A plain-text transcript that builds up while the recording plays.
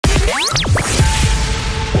On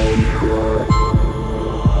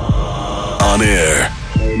air.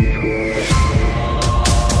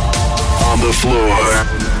 On the floor.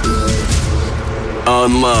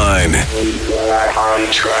 Online.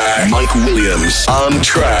 On track. Mike Williams on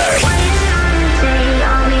track.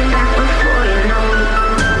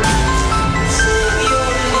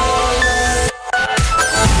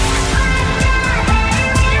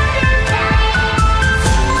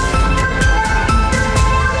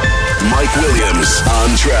 Mike Williams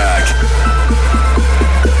on track.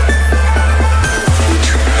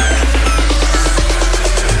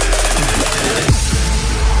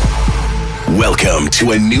 Welcome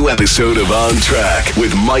to a new episode of On Track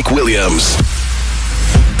with Mike Williams.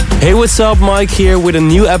 Hey, what's up? Mike here with a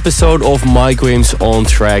new episode of Mike Williams On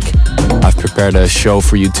Track. I've prepared a show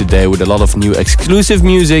for you today with a lot of new exclusive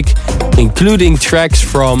music, including tracks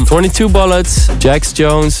from 22 Bullets, Jax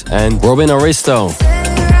Jones and Robin Aristo.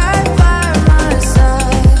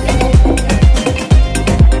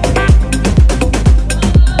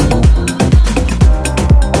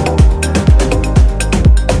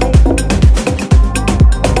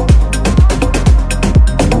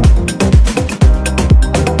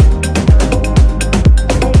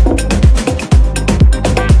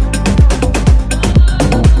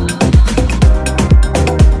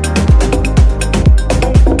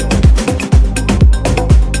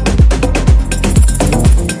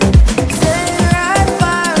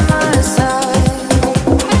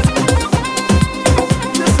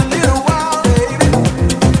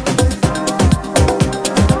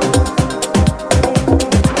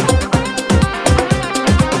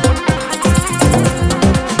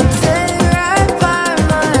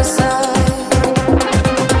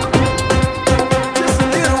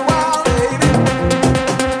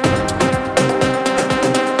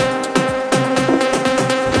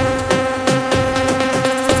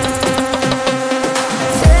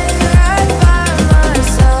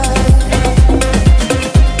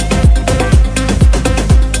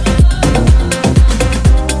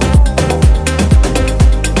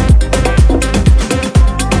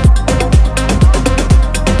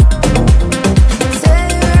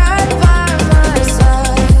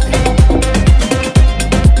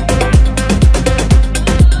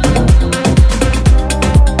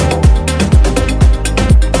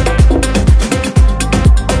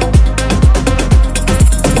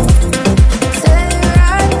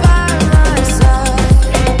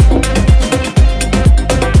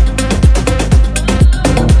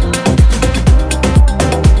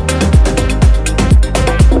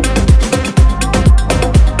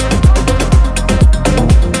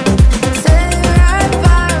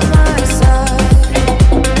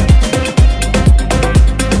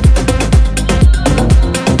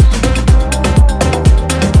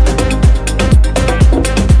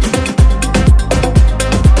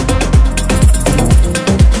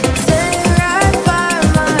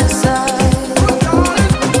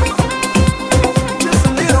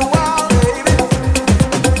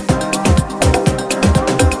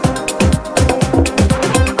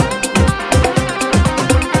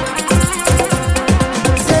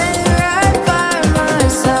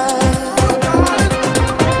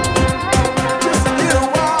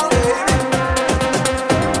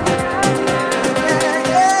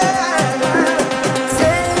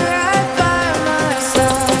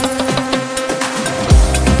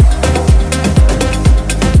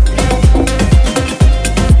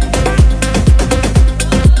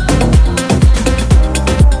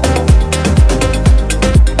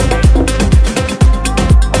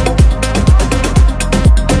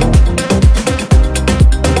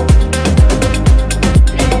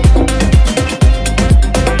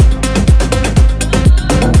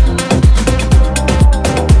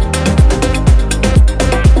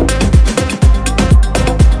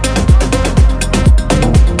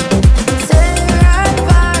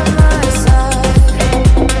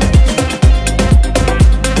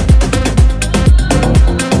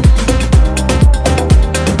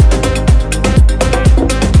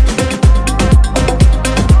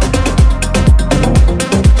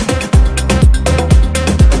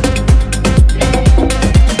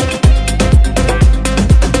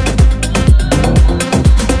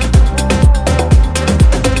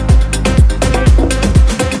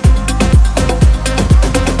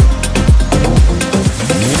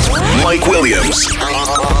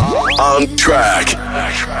 On Track.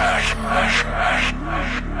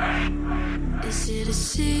 Is it a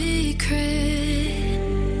secret?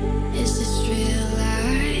 Is this real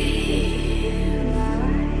life?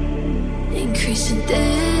 Increasing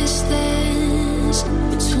distance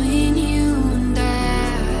between you and I.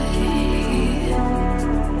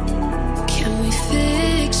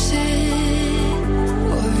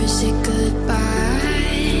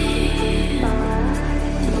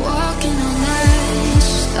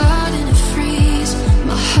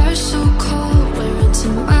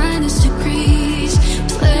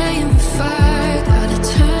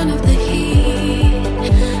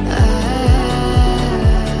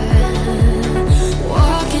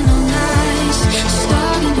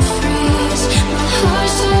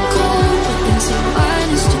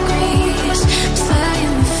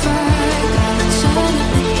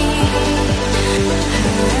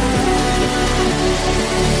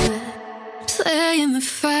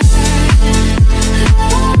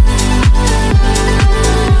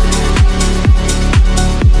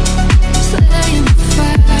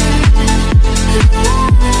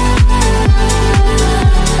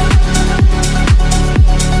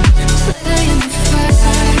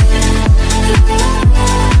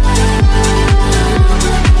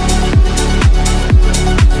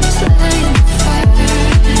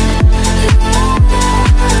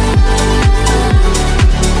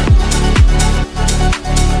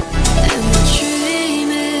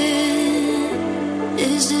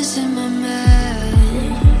 in my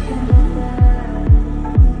mind.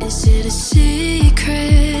 Is it a secret?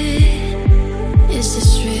 Is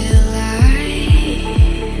this real life?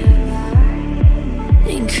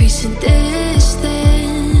 Increasing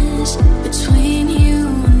distance between you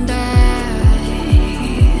and I.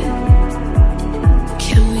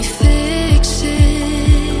 Can we fix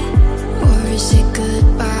it? Or is it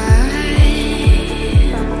goodbye?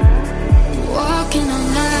 Walking all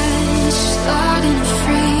night, starting to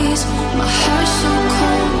freeze. My heart's so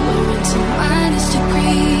cold, we're into minus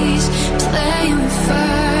degrees. Playing with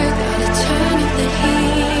fire, gotta turn up the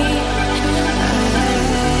heat.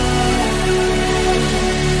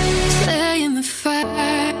 Playing with fire.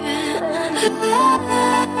 Playing with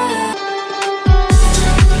fire.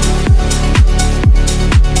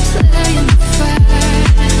 Playing with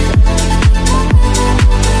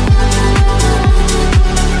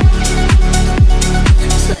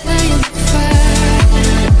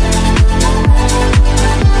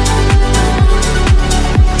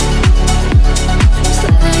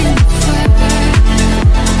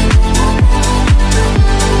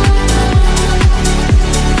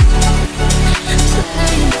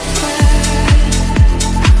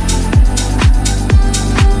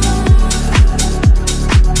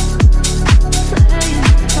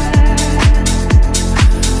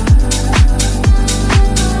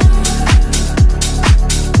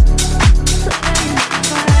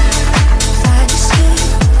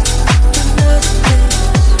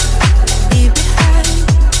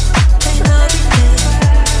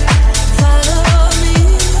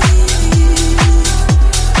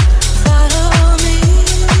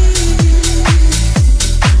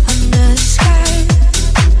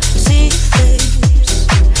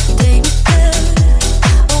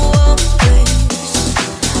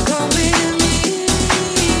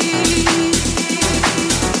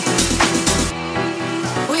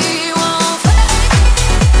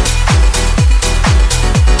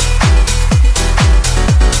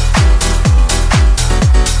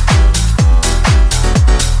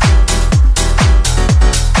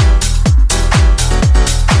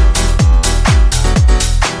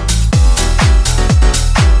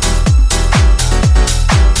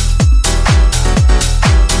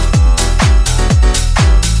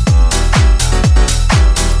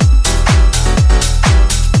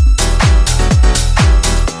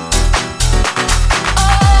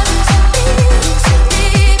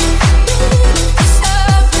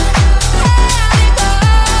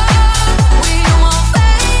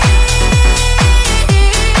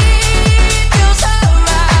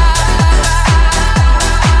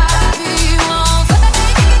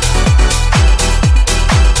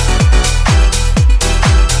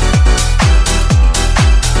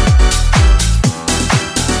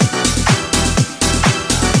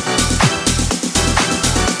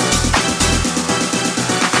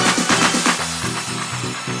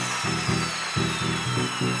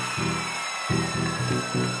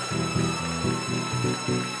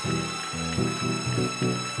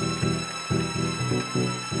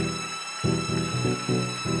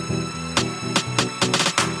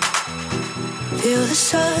Feel the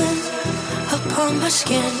sun upon my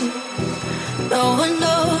skin. No one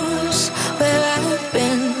knows where I've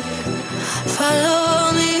been.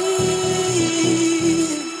 Follow me,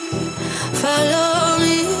 follow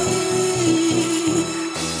me.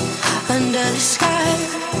 Under the sky,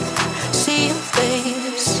 see your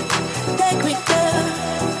face. Take me there,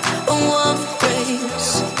 a warm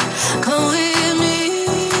embrace. Come with me.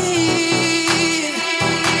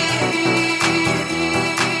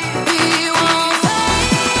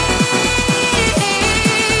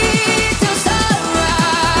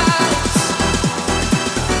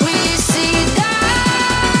 see diamonds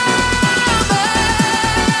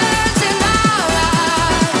in our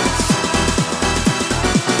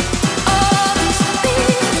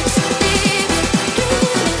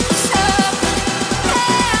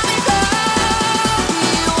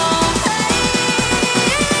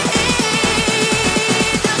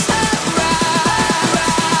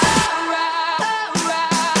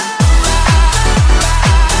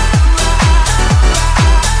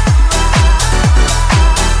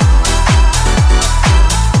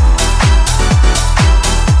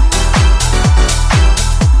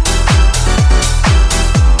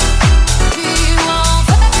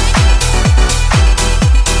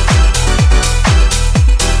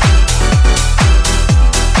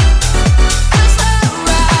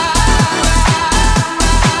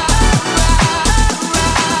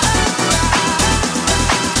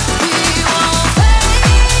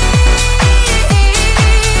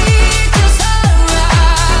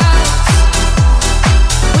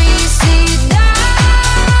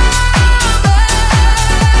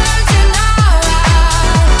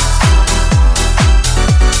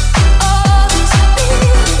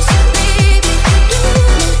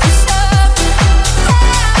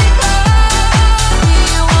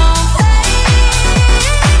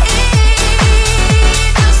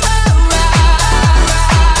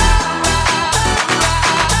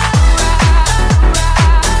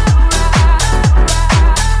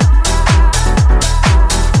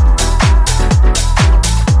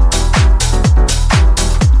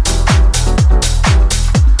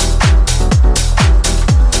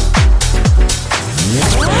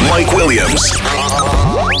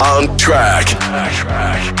Track.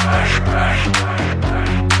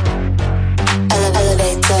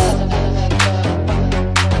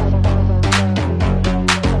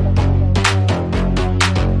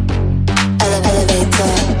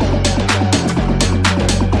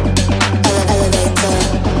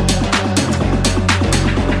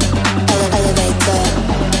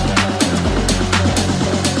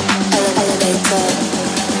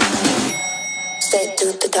 Straight to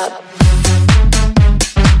the top.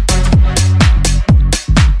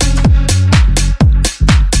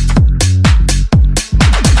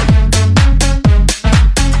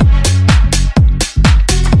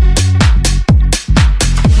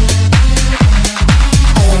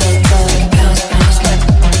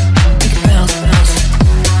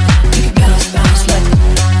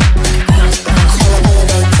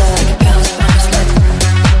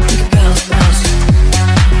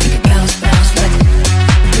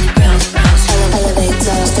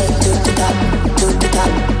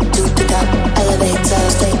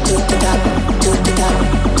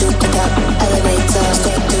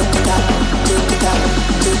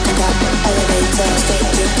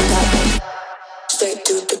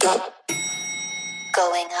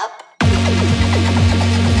 Going up.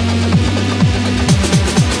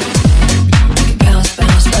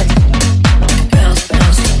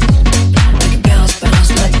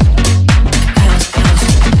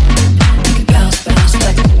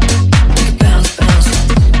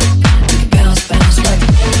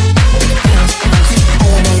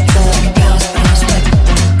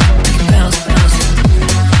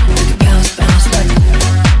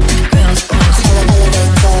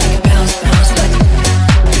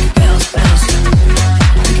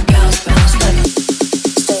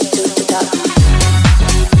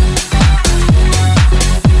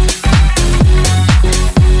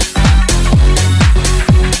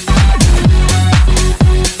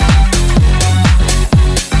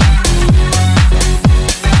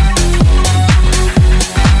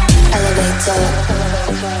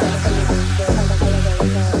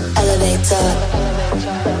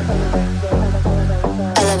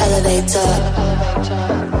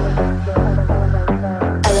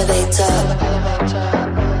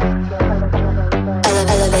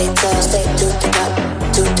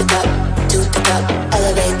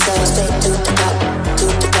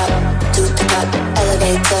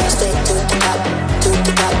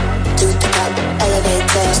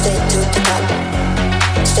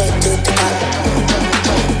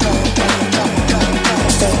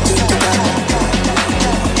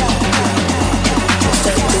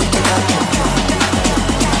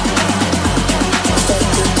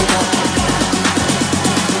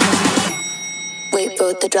 Wait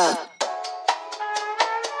for the drop.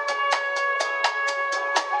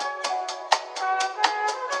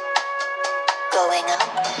 Going up.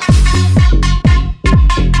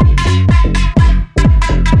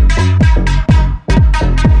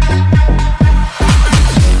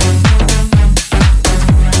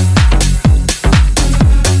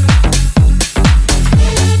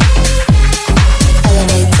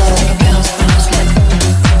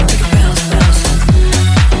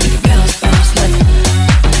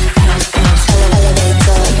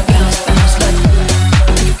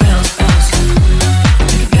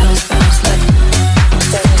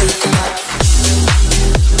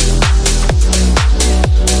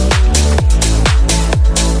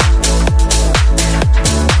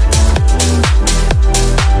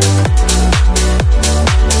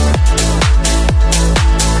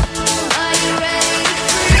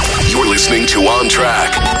 To On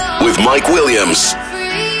Track with Mike Williams.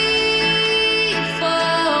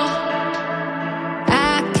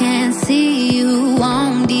 I can see you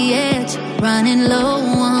on the edge, running low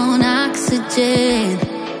on oxygen.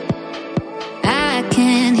 I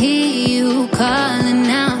can hear you calling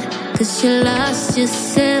out, 'cause you lost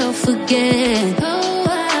yourself again.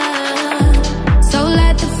 So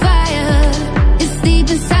light the fire, it's deep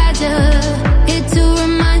inside you, here to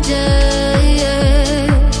remind you.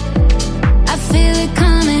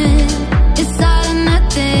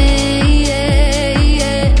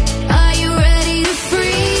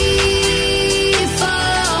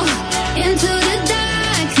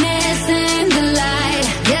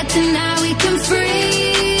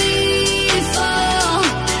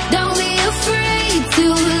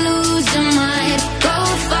 Go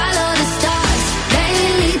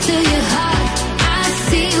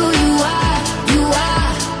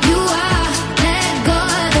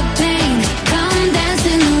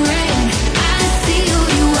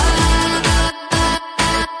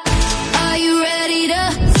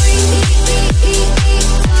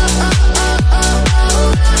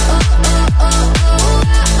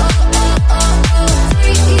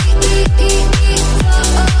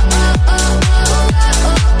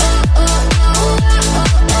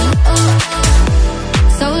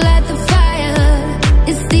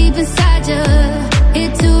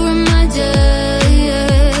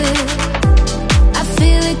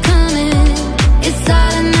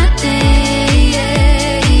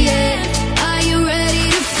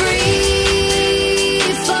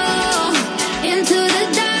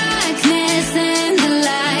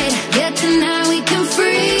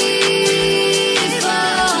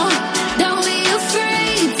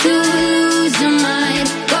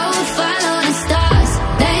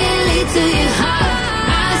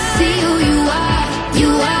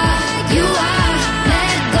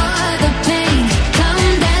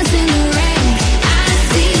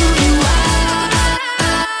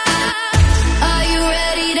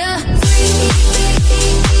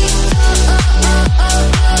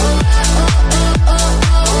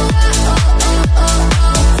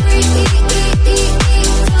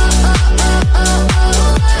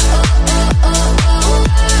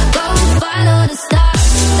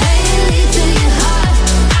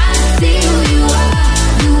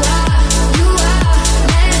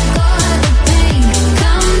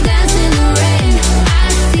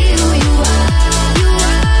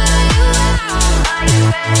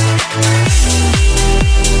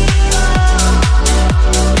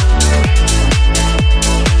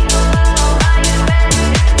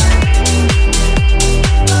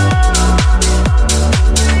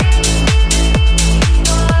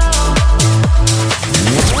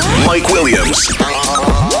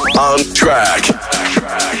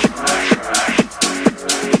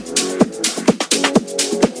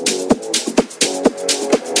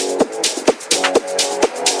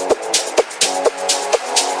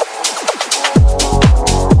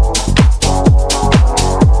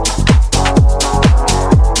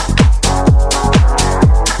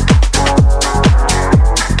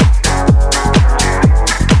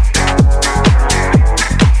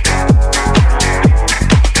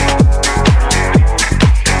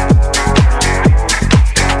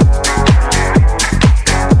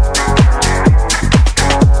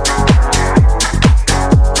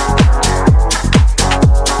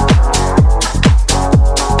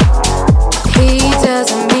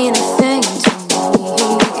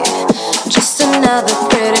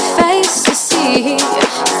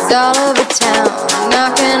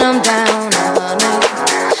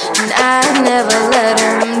never let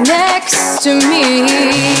him next to me.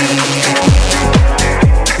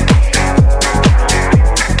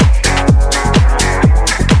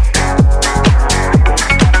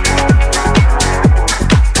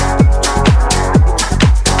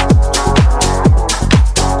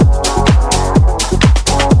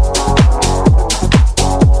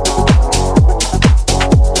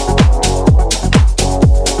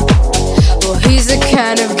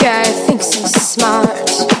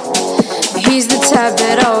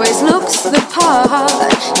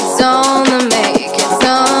 It's on the make, it's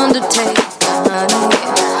on the take, honey.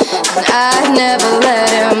 And I'd never let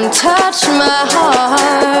him touch my heart.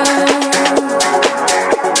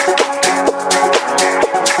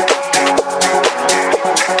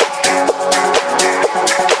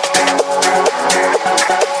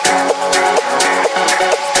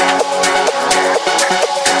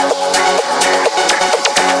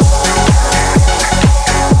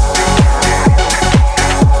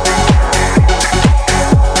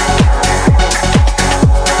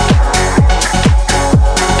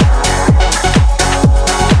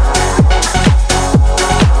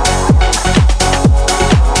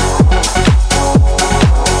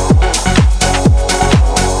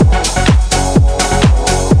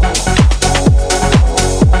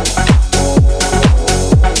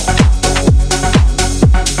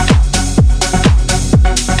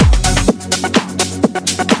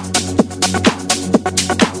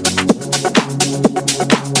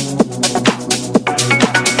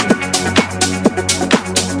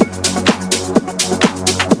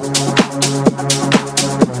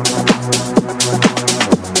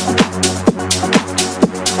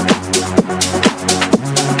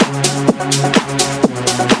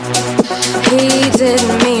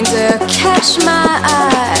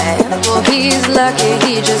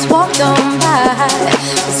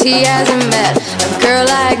 He hasn't met a girl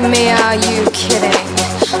like me, are you kidding?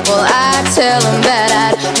 Well, I tell him that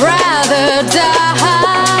I'd rather die.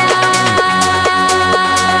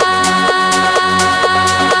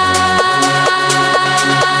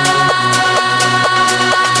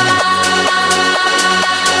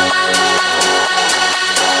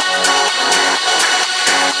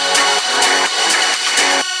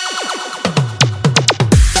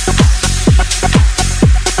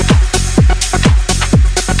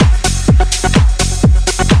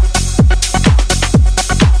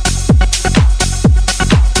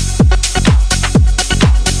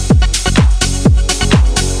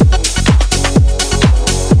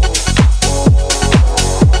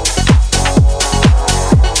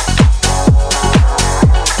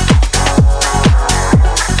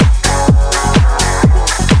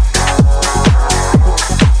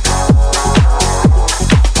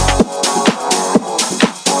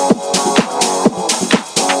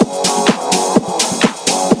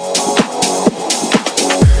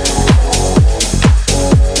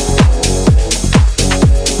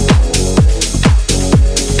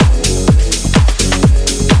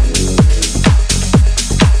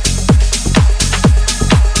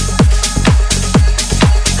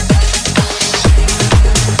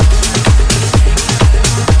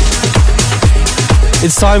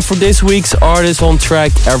 It's time for this week's Artist on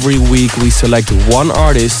Track. Every week we select one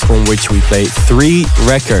artist from which we play 3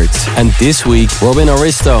 records. And this week, Robin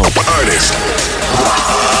Aristo. Artist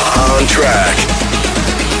on Track.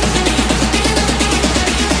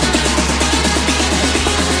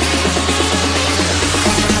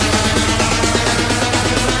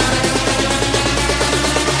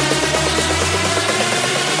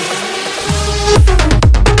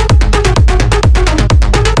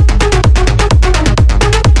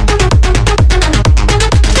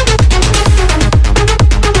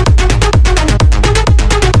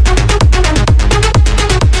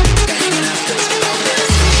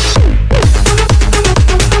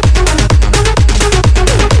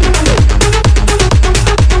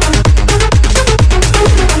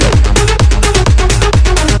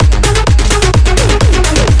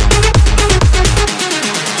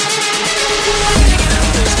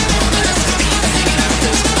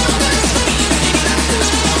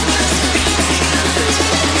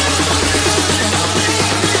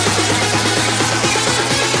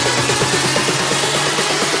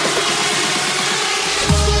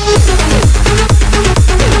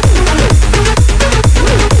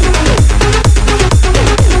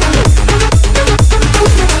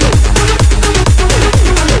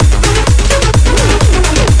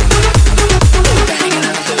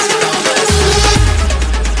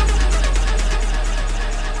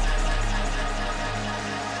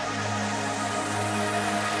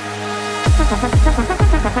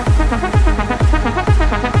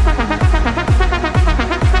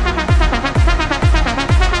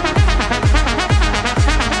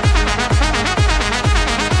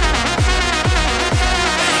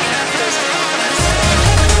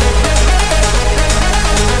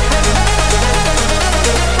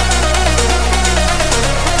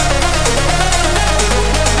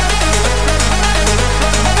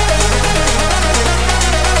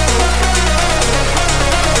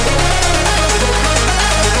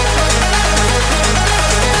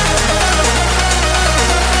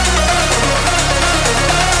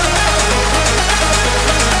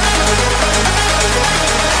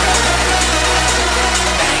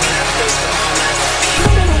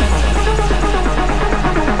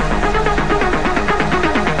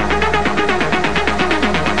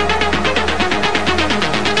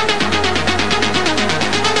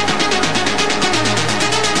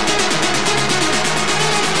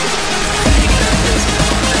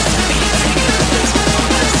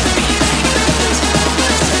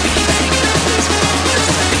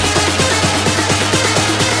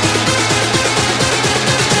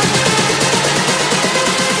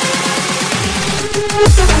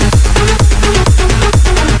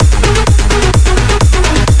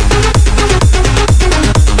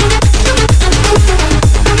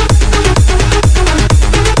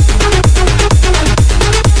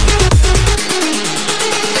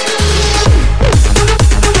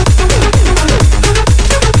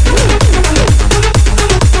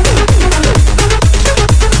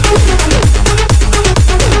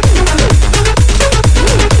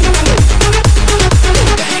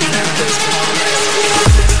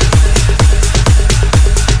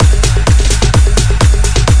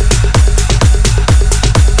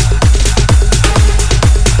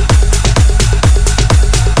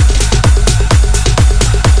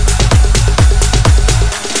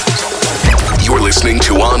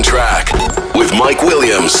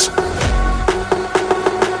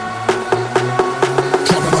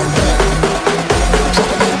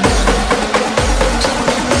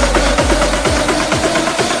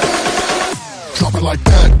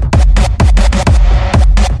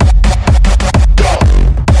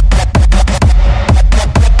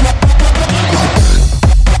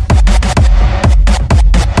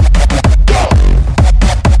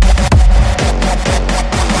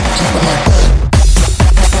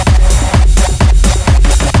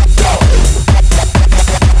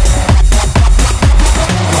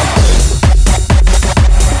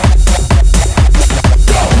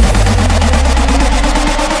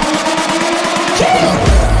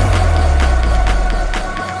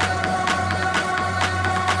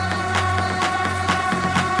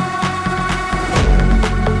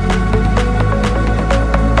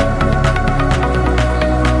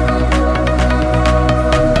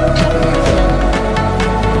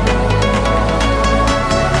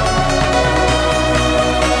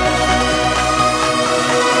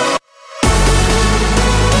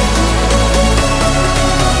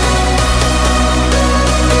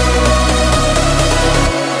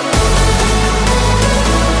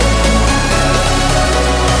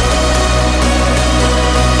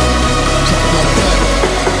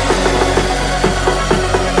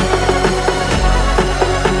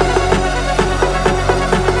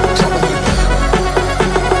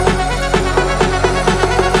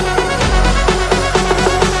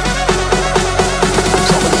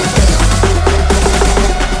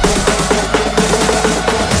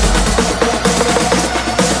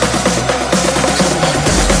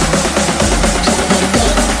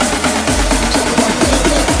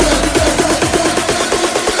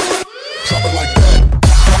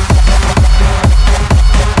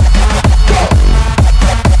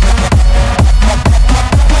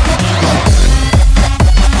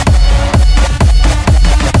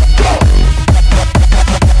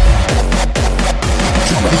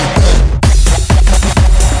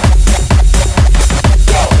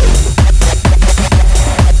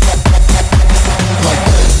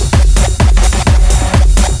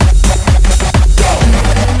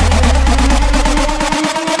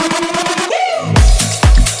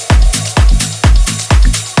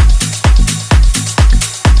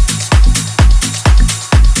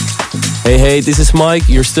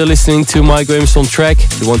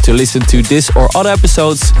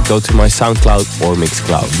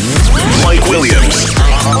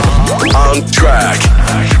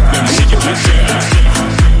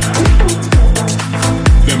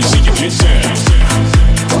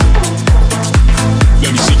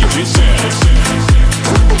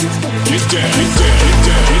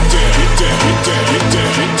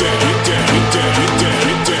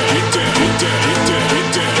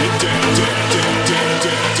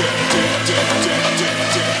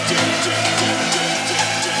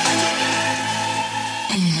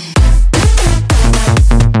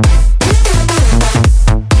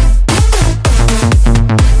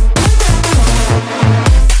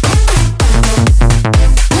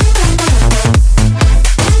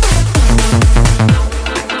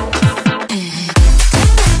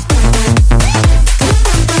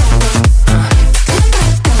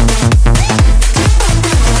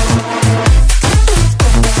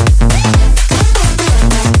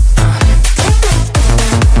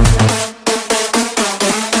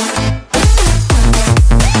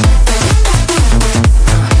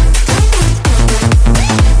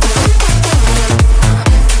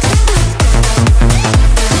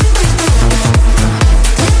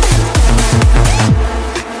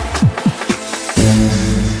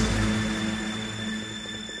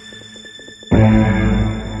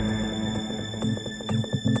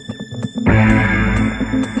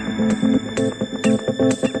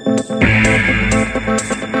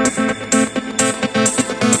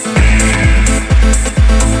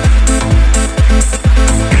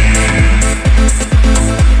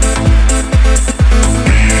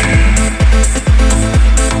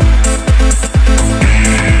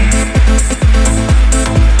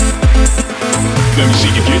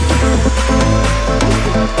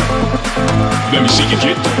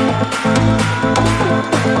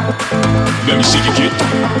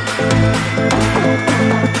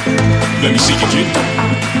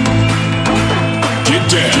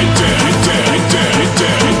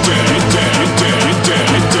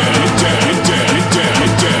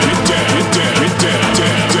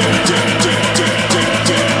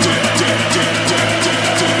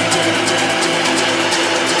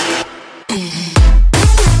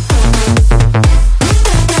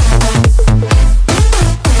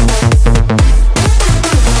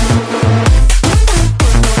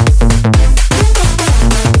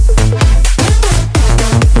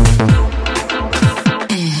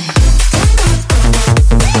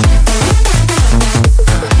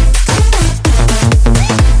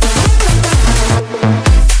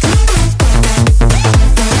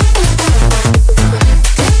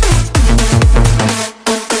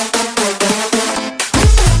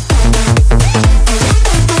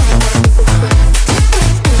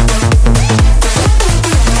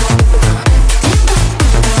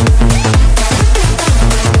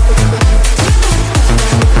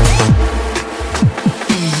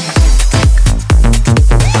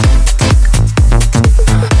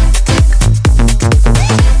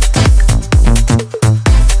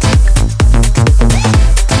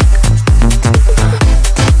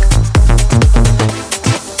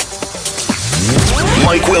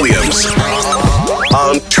 Williams.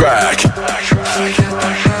 On track.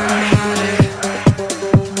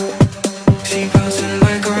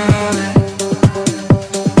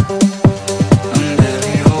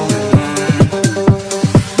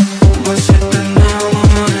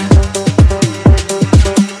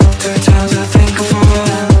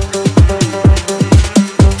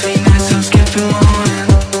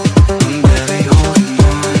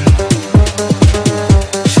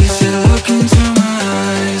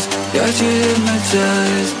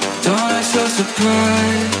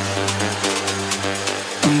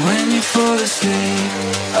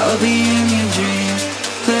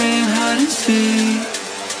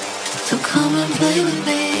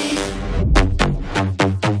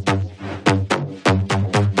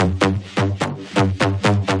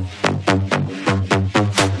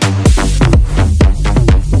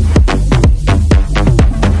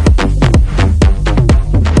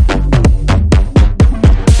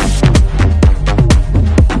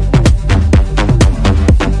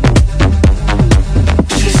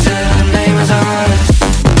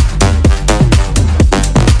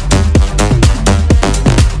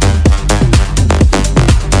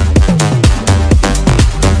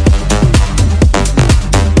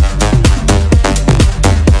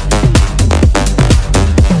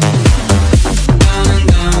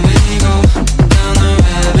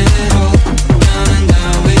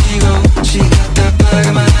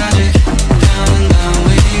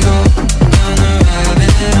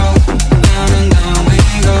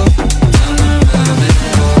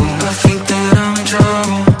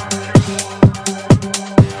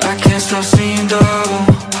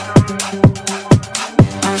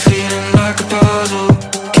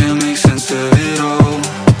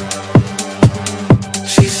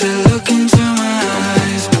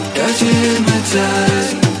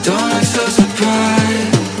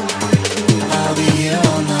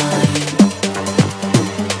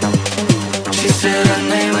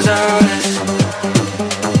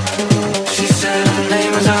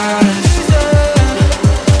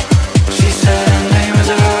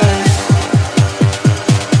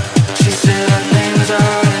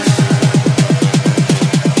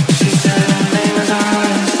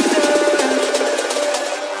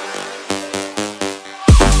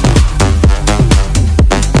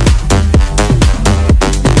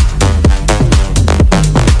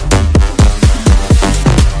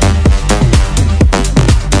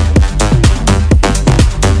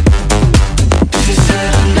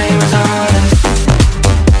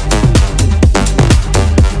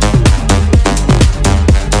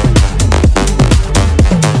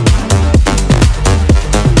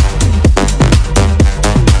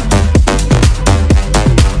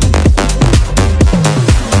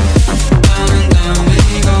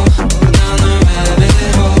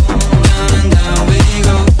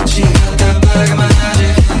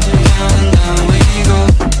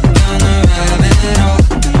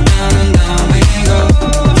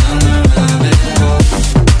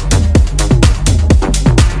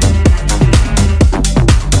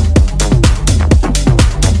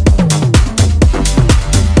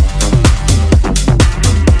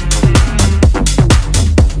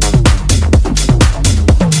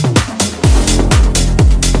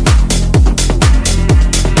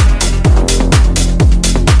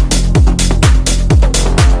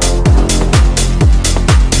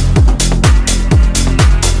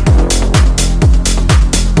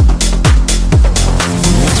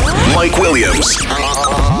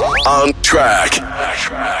 On track.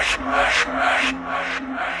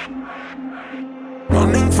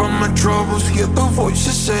 Running from my troubles, hear the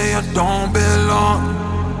voices say I don't belong.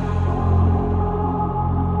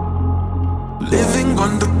 Living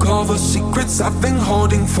undercover, secrets I've been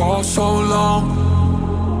holding for so long.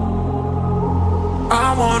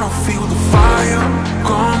 I wanna feel the fire,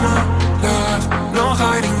 come alive. No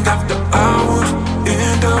hiding after hours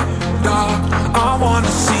in the dark. I wanna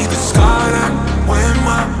see the skyline with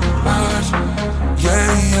my eyes,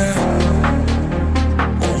 yeah, yeah.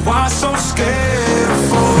 Oh, why so scared of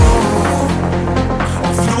fall,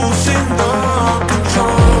 of losing the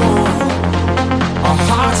control? Our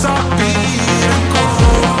hearts are beating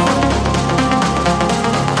cold,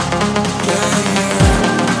 yeah, yeah.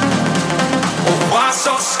 Oh, why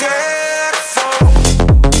so scared?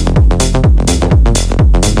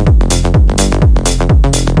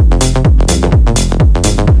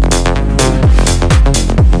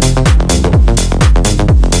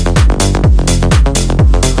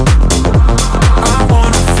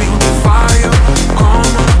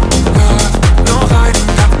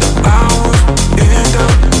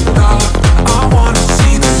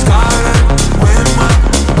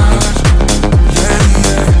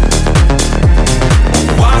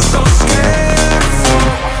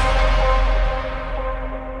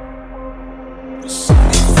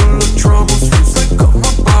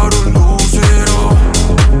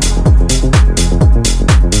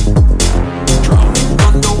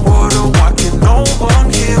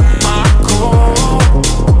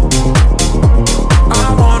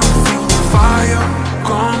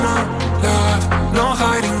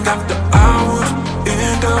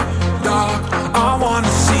 in the dark. I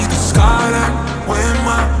wanna see the skyline with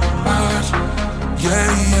my eyes. Yeah,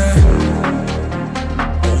 yeah.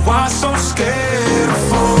 Why so scared of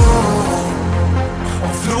fall,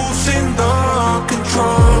 of losing the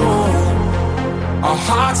control? Our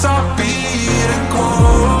hearts are beating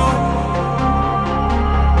cold.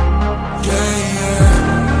 Yeah, yeah.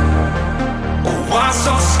 Why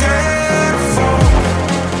so scared of fall?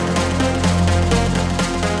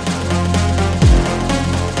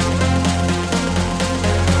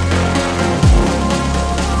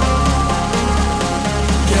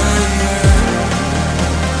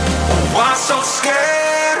 Why so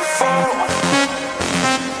scared to fall?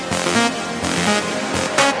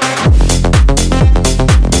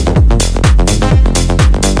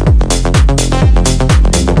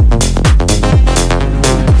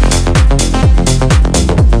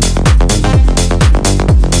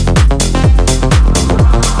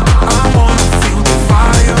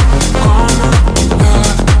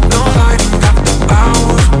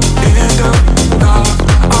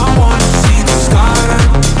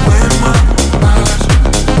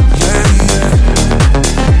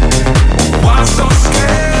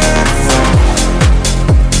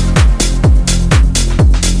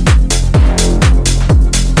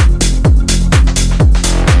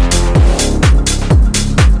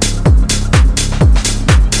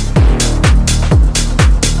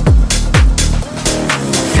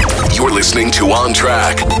 Listening to On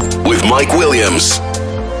Track with Mike Williams.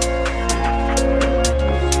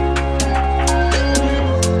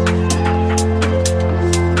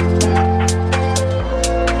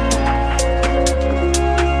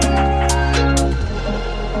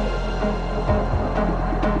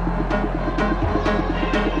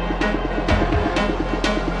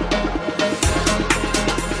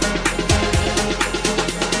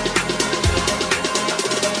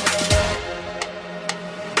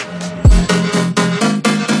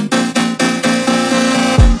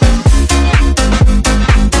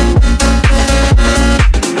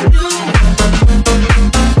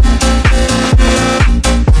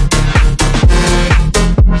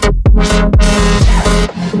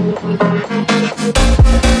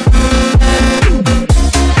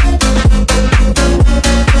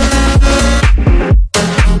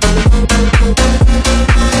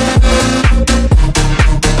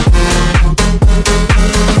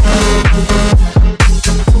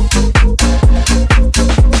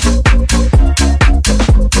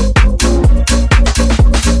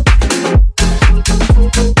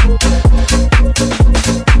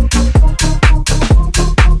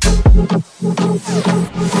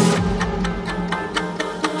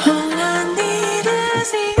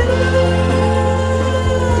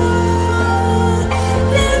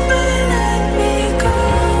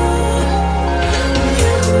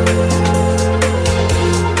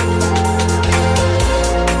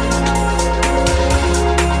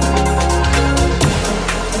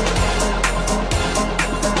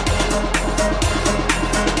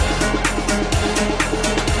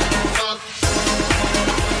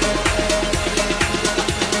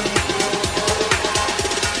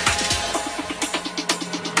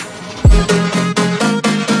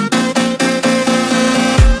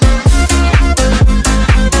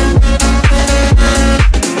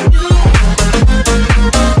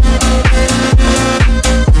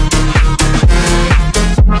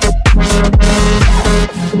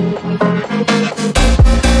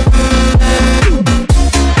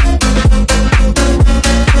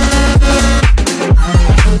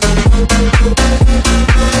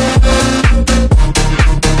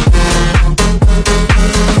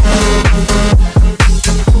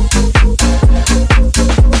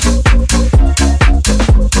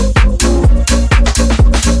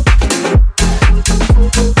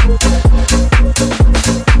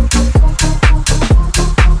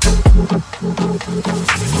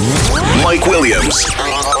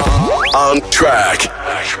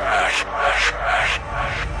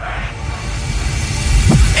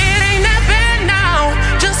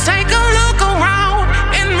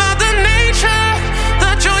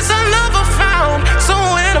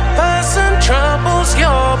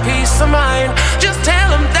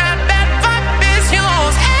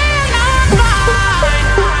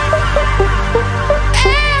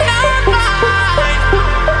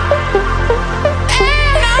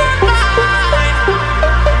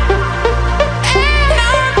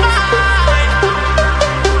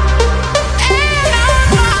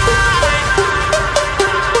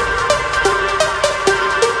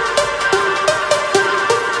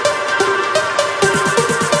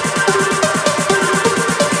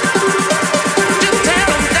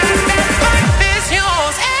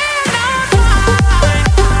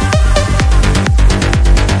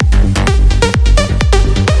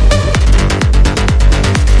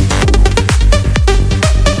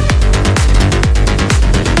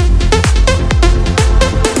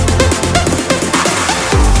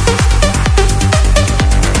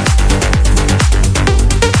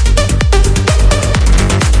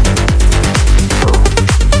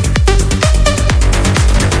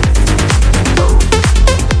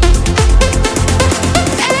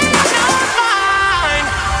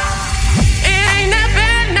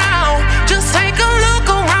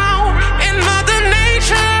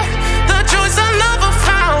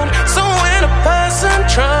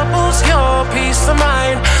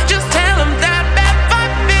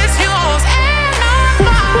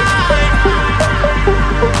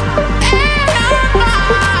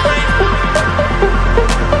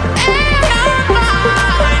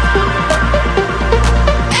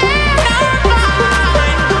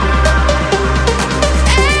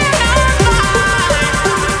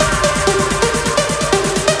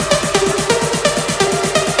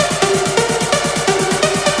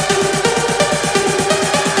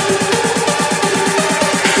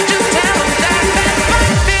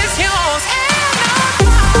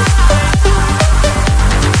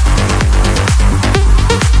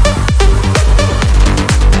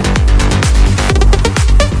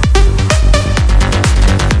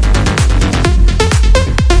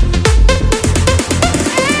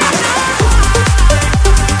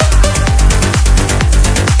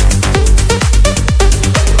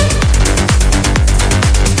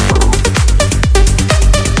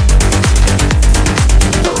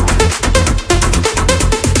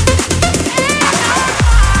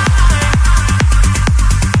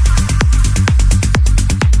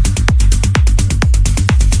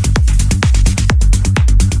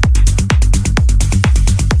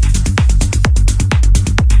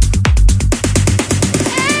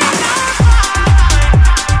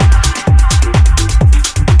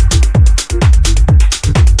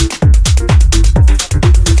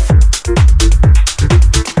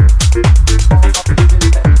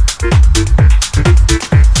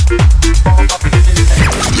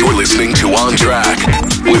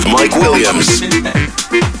 Mike Williams.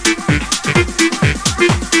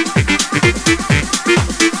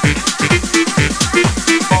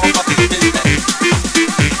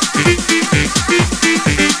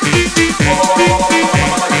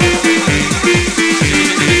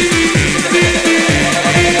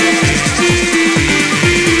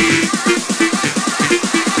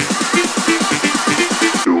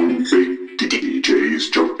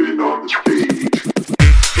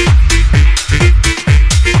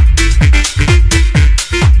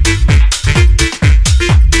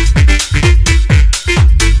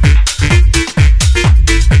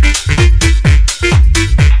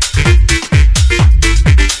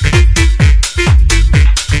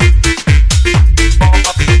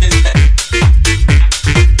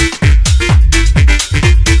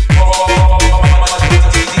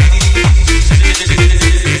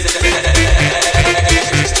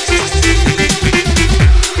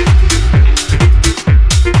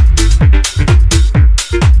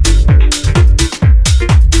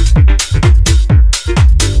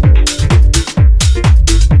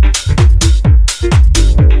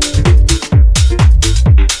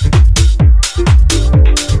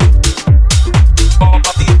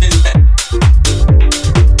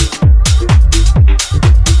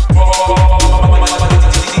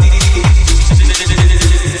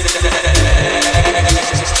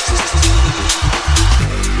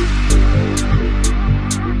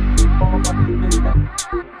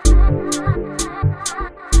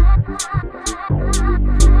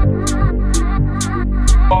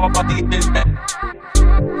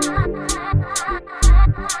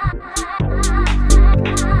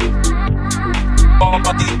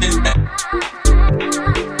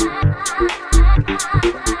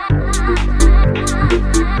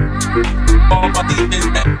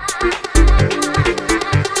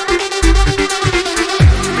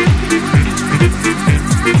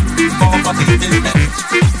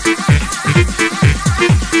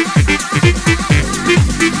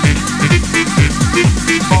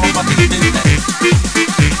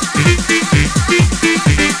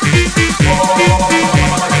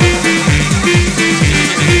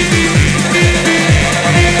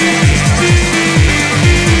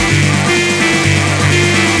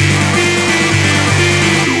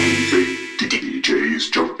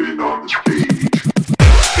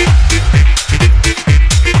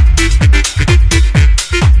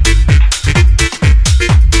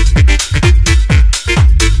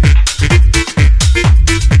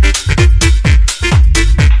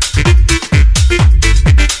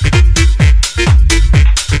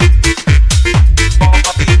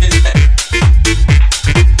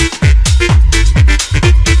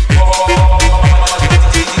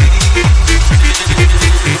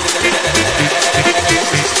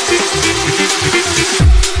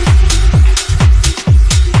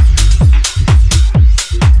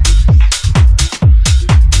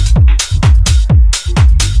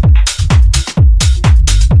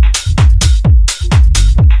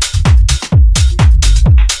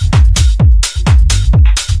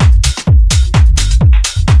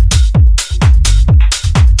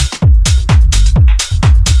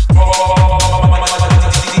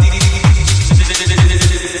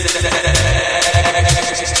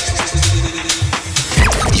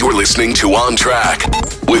 Listening to On Track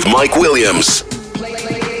with Mike Williams.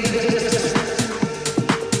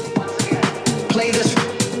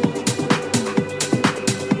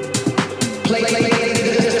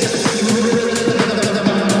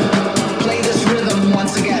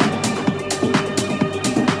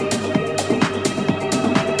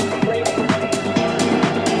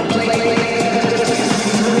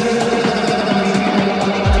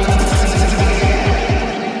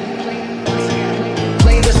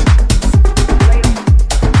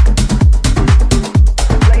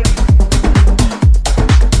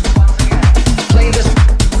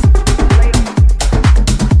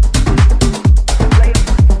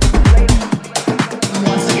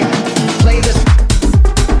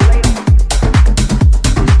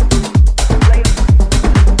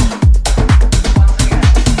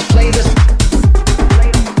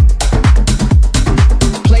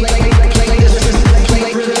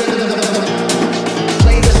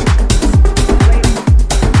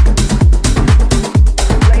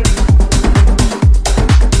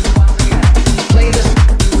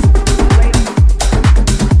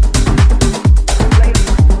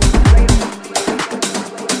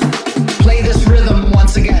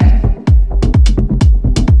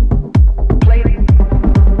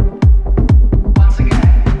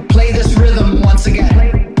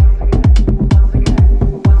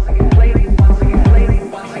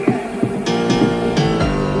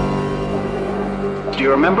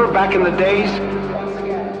 You remember back in the days?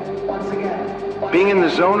 Being in the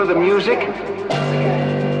zone of the music?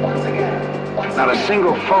 Not a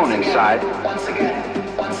single phone inside,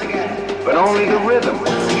 but only the rhythm.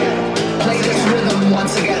 Play this rhythm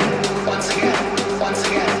once again, once again, once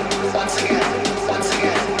again, once again, once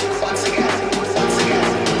again, once again, once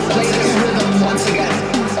again. Play this rhythm once again,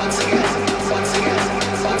 once again, once again,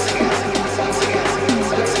 once again, once again,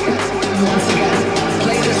 once again, once again.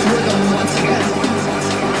 Play this rhythm once again.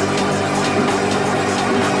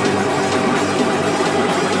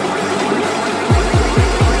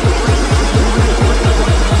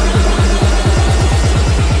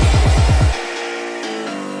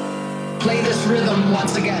 Play this rhythm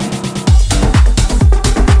once again.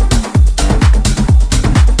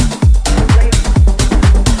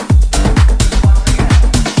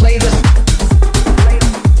 Play this.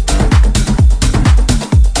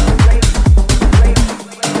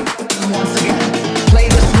 Once again. Play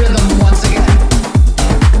this rhythm once again.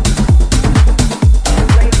 Play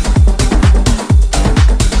this.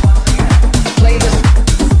 Play this.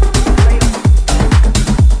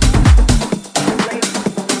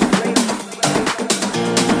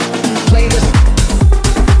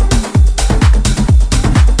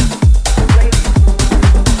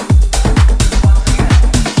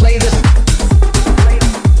 Play this.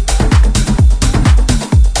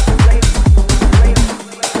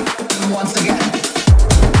 Once again.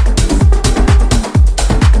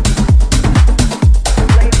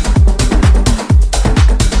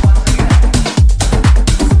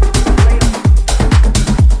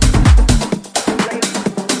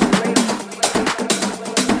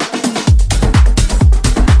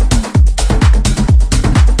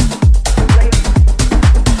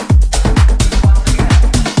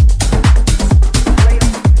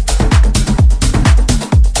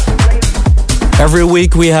 Every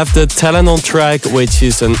week we have the Talent on Track, which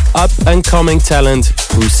is an up-and-coming talent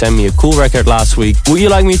who sent me a cool record last week. Would you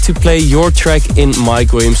like me to play your track in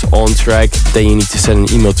Mike Williams on Track? Then you need to send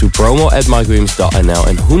an email to promo@mikewilliams.nl,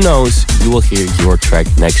 and who knows, you will hear your track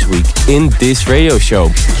next week in this radio show.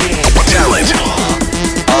 Talent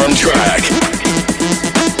on Track.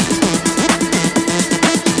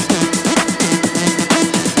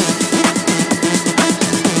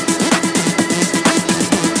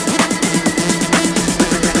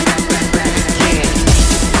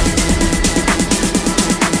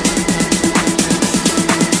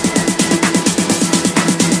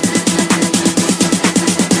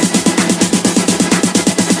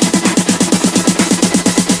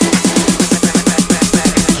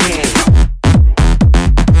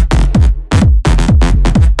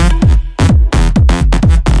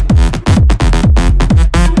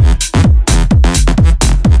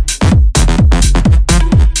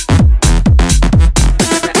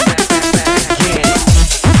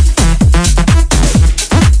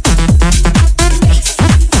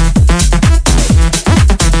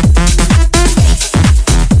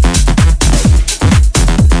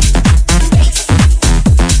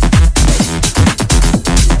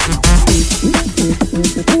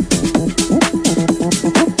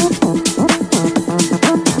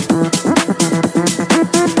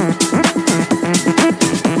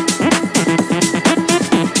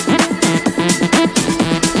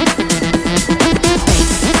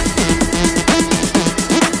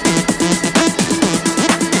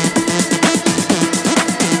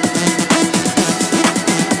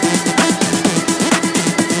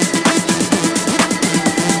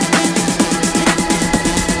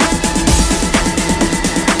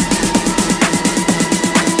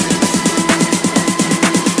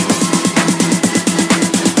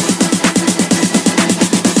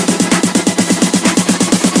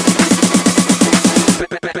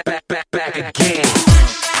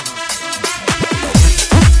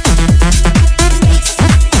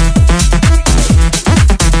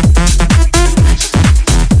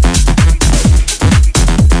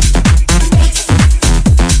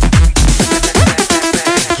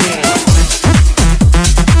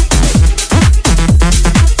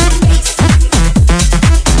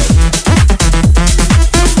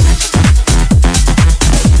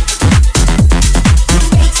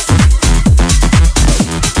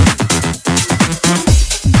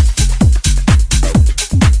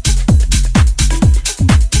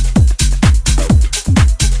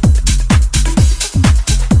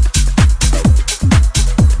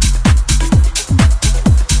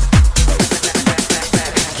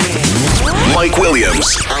 Mike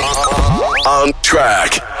Williams on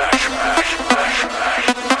Track.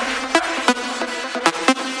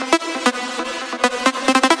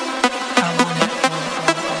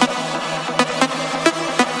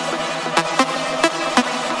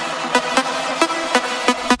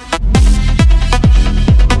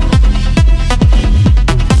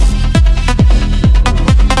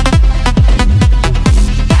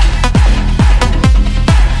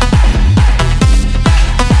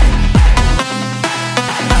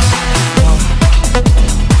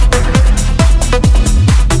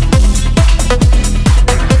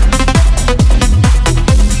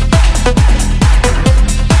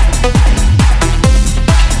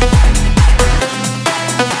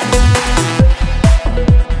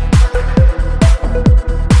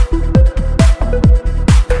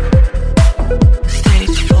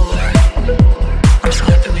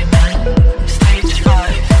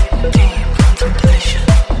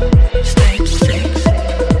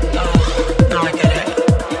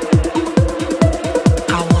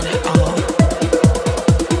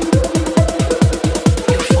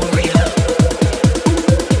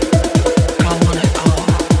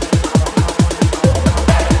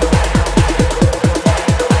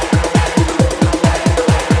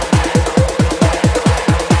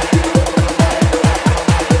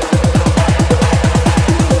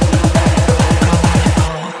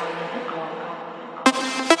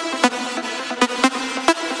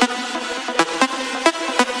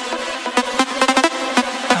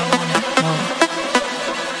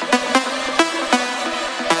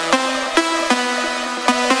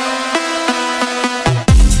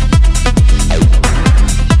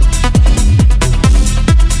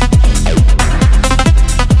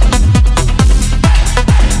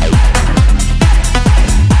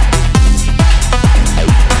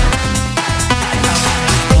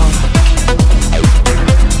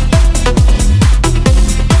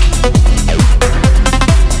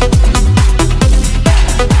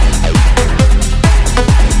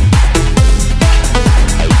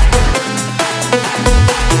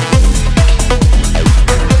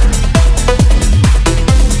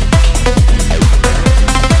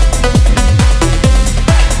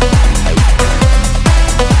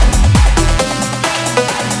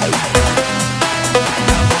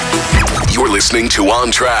 listening to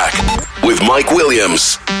On Track with Mike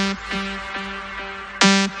Williams.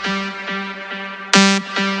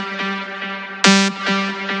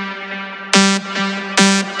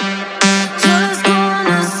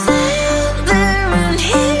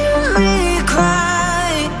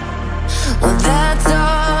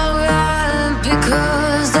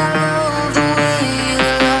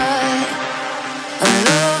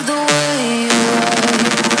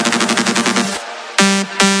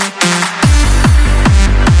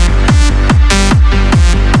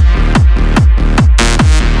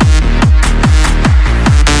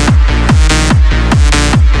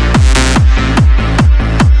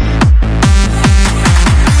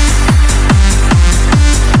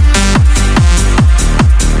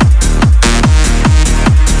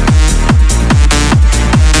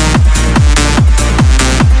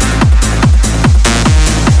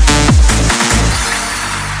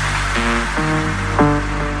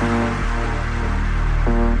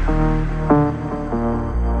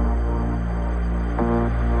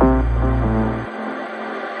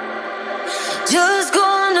 Just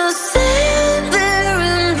gonna stand there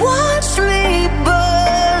and watch me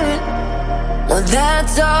burn. Well,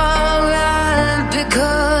 that's alright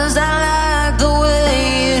because I like the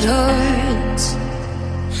way it hurts.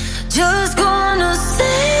 Just gonna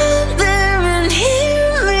stand there and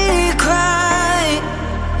hear me cry.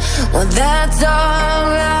 Well, that's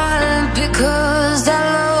alright because I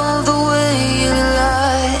love the way you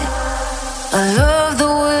lie. I love the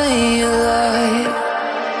way you lie.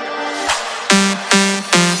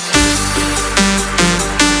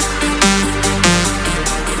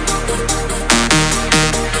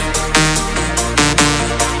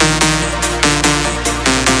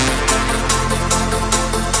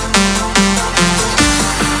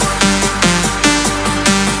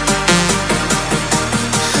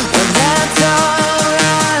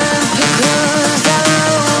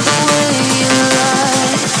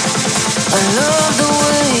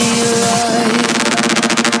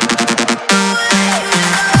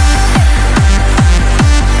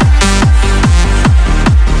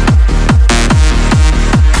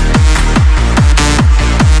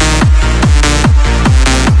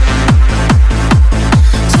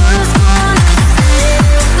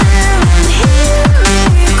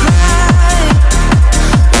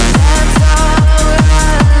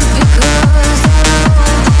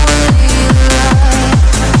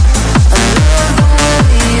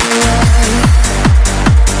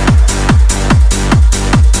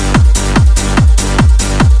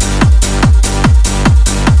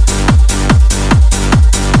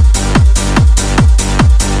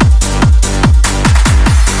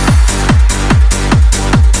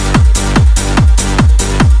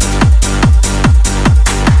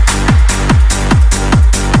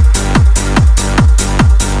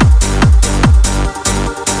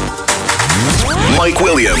 Mike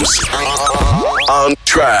Williams on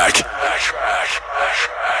Track.